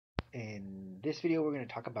In this video, we're going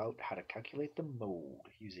to talk about how to calculate the mode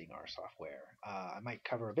using our software. I might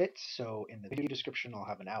cover a bit, so in the video description, I'll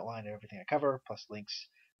have an outline of everything I cover, plus links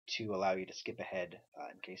to allow you to skip ahead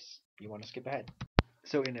in case you want to skip ahead.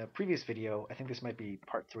 So in a previous video, I think this might be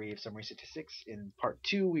part 3 of summary statistics. In part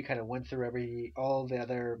 2, we kind of went through all the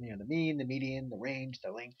other, the mean, the median, the range,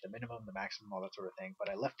 the length, the minimum, the maximum, all that sort of thing. But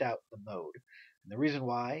I left out the mode. And the reason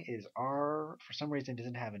why is R, for some reason,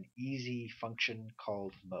 doesn't have an easy function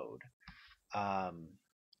called mode.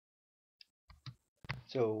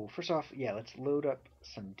 So first off, let's load up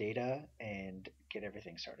some data and get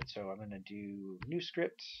everything started. So I'm going to do new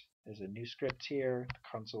script. There's a new script here. The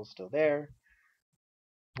console's still there.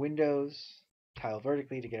 Windows, tile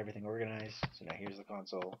vertically to get everything organized. So now here's the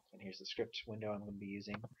console, and here's the script window I'm going to be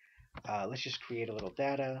using. Let's just create a little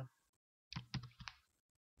data.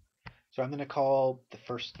 So I'm going to call the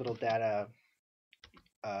first little data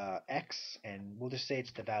x, and we'll just say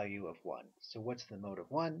it's the value of 1. So what's the mode of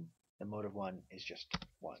 1? The mode of 1 is just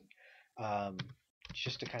 1.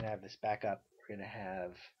 Just to kind of have this backup, we're going to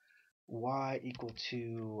have y equal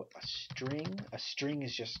to a string. A string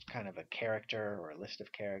is just kind of a character or a list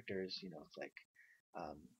of characters. It's like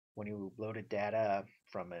when you loaded data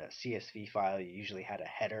from a CSV file, you usually had a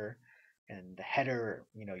header, and the header,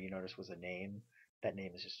 you notice was a name. That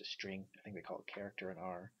name is just a string. I think they call it character in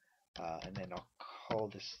R. And then I'll call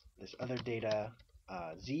this other data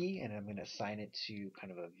z, and I'm going to assign it to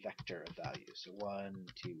kind of a vector of values. So 1,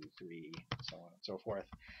 2, 3, so on and so forth.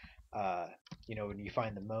 When you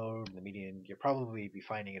find the mode, the median, you'll probably be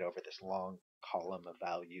finding it over this long column of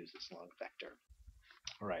values, this long vector.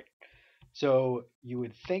 All right. So you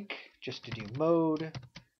would think just to do mode.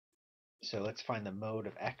 So let's find the mode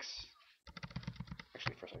of x.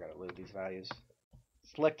 Actually, first I got to load these values.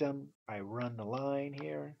 Select them. I run the line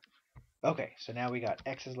here. Okay, so now we got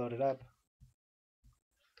x is loaded up.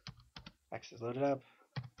 X is loaded up.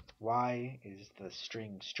 Y is the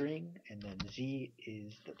string, and then z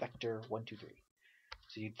is the vector 1, 2, 3.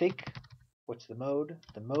 So you'd think, what's the mode?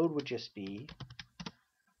 The mode would just be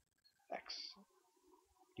x.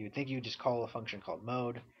 You would think you would just call a function called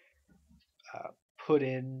mode, put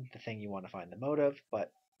in the thing you want to find the mode of,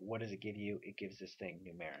 but what does it give you? It gives this thing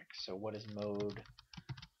numeric. So what is mode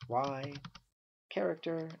y?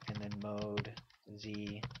 Character, and then mode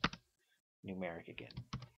z, numeric again.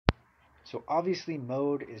 So obviously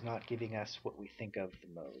mode is not giving us what we think of the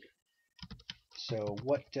mode. So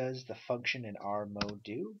what does the function in R mode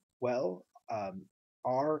do? Well,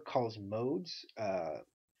 R calls modes.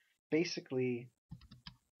 Basically,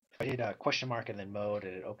 I did a question mark and then mode,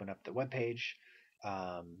 and it opened up the web page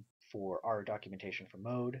for our documentation for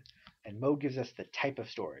mode. And mode gives us the type of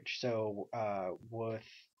storage. So with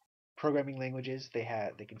programming languages, they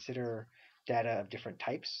consider data of different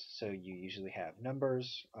types. So you usually have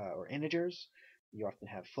numbers or integers. You often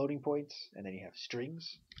have floating points, and then you have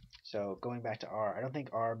strings. So going back to R, I don't think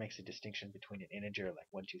R makes a distinction between an integer like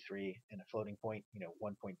 1, 2, 3 and a floating point,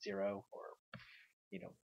 1.0 or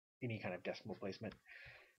any kind of decimal placement.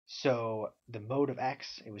 So the mode of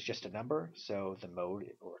x, it was just a number. So the mode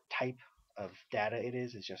or type of data it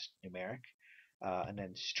is just numeric. And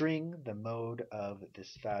then string, the mode of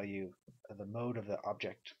this value, the mode of the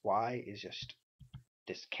object y is just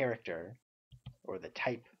this character or the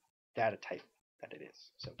type, data type that it is,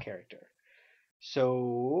 so character.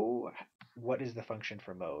 So what is the function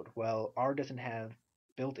for mode? Well, R doesn't have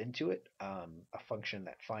built into it a function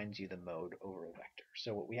that finds you the mode over a vector.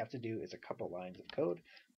 So what we have to do is a couple lines of code,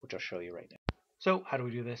 which I'll show you right now. So how do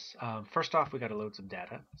we do this? First off, we got to load some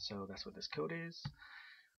data. So that's what this code is.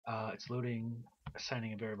 It's loading,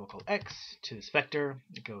 assigning a variable called x to this vector.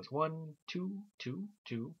 It goes 1, 2, 2,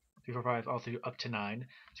 2, 3, 4, 5, all through up to 9.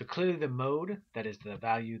 So clearly the mode, that is the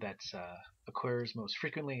value that occurs most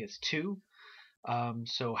frequently, is 2.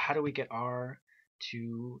 So how do we get R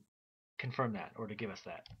to confirm that, or to give us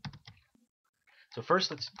that? So first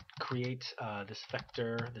let's create this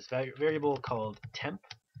vector, this variable called temp.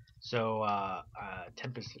 So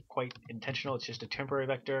temp is quite intentional. It's just a temporary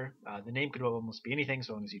vector. The name could almost be anything,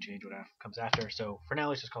 so long as you change what comes after. So for now,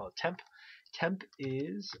 let's just call it temp. Temp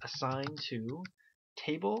is assigned to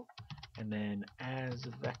table and then as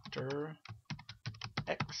vector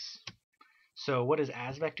x. So what does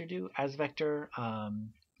as vector do? As vector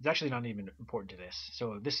is actually not even important to this.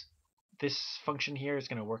 So this function here is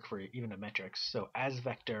going to work for even a matrix. So as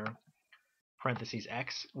vector parentheses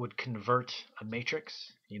x would convert a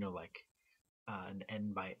matrix, like an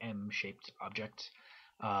n by m shaped object,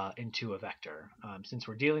 into a vector. Since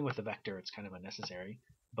we're dealing with a vector, it's kind of unnecessary.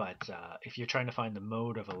 But if you're trying to find the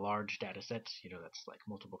mode of a large data set, that's like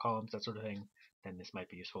multiple columns, that sort of thing, then this might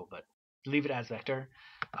be useful. But leave it as vector.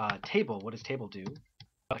 Table, what does table do?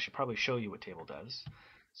 I should probably show you what table does.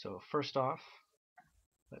 So first off,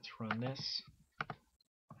 let's run this.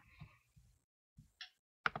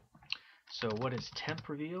 So what does temp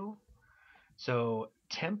reveal? So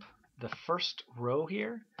temp, the first row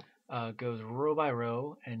here, goes row by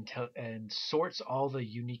row and sorts all the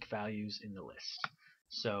unique values in the list.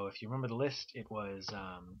 So if you remember the list, it was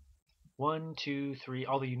 1, 2, 3.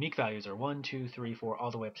 All the unique values are 1, 2, 3, 4,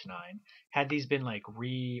 all the way up to 9. Had these been like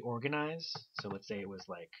reorganized, so let's say it was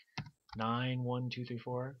like 9, 1, 2, 3,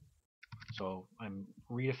 4. So I'm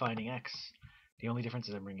redefining x. The only difference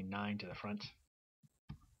is I'm bringing 9 to the front.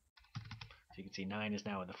 So you can see 9 is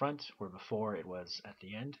now in the front, where before it was at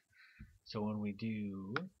the end. So when we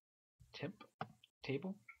do temp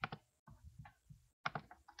table,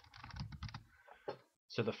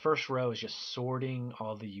 so the first row is just sorting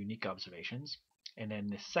all the unique observations. And then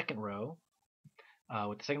the second row,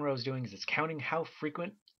 what the second row is doing is it's counting how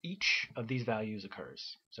frequent each of these values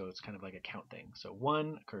occurs. So it's kind of like a count thing. So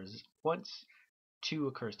 1 occurs once, 2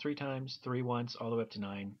 occurs 3 times, 3 once, all the way up to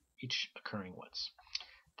 9, each occurring once.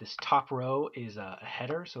 This top row is a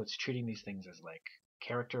header, so it's treating these things as like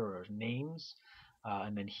character or names.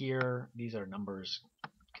 And then here, these are numbers,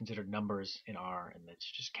 considered numbers in R, and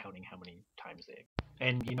it's just counting how many times they.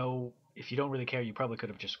 And you know, if you don't really care, you probably could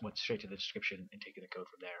have just went straight to the description and taken the code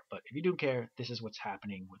from there. But if you do care, this is what's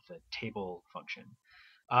happening with the table function.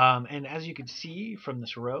 And as you can see from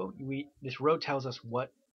this row, this row tells us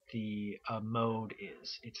what the mode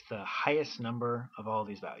is. It's the highest number of all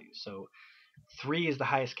these values. So 3 is the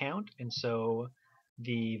highest count, and so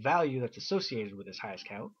the value that's associated with this highest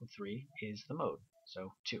count, with 3, is the mode,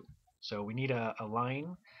 so 2. So we need a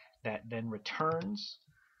line that then returns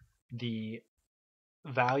the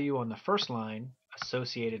value on the first line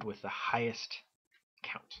associated with the highest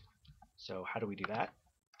count. So how do we do that?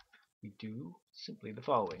 We do simply the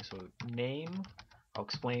following. So name, I'll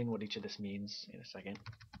explain what each of this means in a second.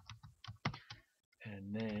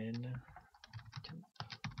 And then temp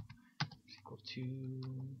is equal to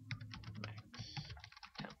max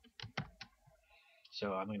temp.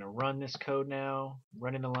 So I'm going to run this code now,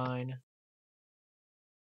 run in the line.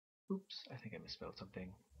 Oops, I think I misspelled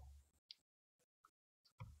something.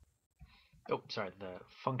 Oh, sorry, the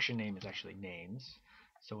function name is actually names.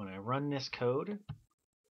 So when I run this code,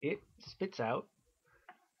 it spits out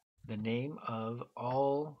the name of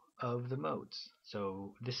all of the modes.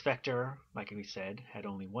 So this vector, like we said, had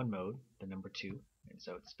only one mode, the number 2, and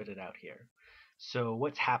so it spit it out here. So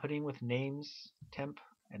what's happening with names temp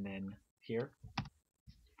and then here?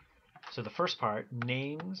 So the first part,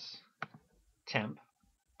 names temp,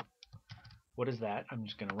 what is that? I'm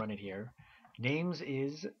just going to run it here. Names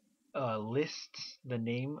is lists the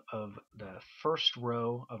name of the first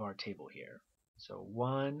row of our table here. So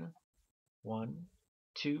 1, 1,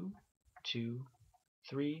 2, 2,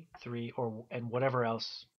 3, 3, and whatever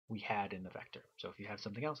else we had in the vector. So if you have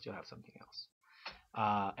something else, you'll have something else.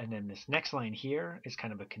 And then this next line here is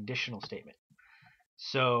kind of a conditional statement.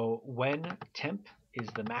 So when temp is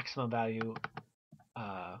the maximum value,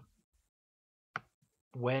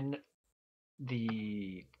 when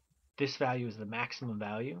this value is the maximum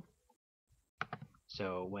value,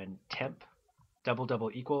 so when temp double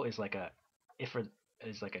equal is like a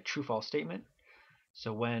true false statement.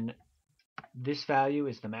 So when this value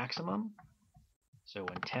is the maximum, so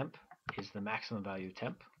when temp is the maximum value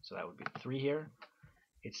temp, so that would be 3 here,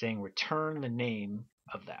 it's saying return the name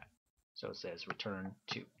of that. So it says return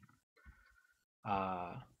 2.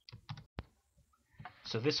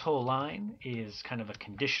 So this whole line is kind of a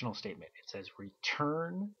conditional statement. It says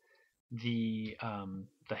return the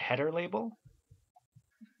header label,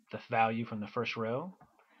 the value from the first row,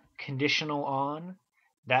 conditional on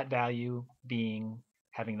that value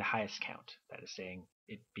having the highest count. That is saying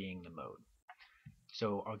it being the mode.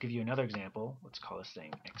 So I'll give you another example. Let's call this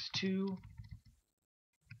thing x2.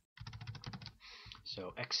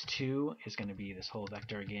 So x2 is going to be this whole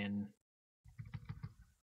vector again.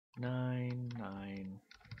 9, 9.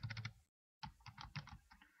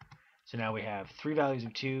 So now we have 3 values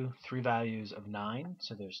of 2, 3 values of 9.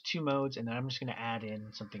 So there's 2 modes, and then I'm just going to add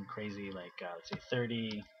in something crazy like, let's say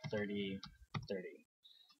 30, 30, 30.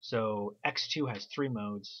 So x2 has 3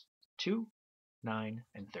 modes, 2, 9,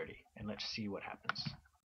 and 30. And let's see what happens.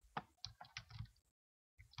 I'm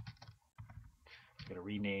going to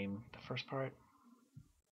rename the first part.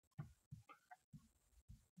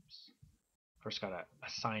 First got to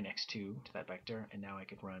assign x2 to that vector, and now I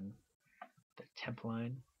could run the temp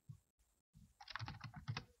line.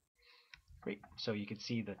 Great. So you can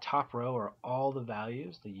see the top row are all the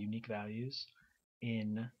values, the unique values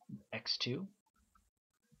in x2.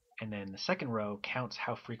 And then the second row counts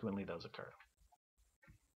how frequently those occur.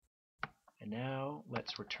 And now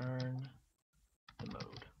let's return the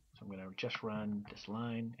mode. So I'm going to just run this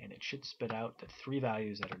line, and it should spit out the 3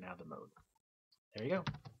 values that are now the mode. There you go.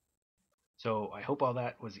 So I hope all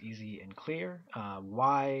that was easy and clear.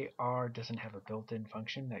 Why R doesn't have a built-in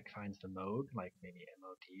function that finds the mode, like maybe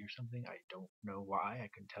MOD or something, I don't know why, I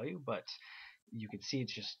couldn't tell you, but you can see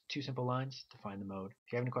it's just 2 simple lines to find the mode.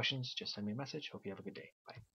 If you have any questions, just send me a message. Hope you have a good day. Bye.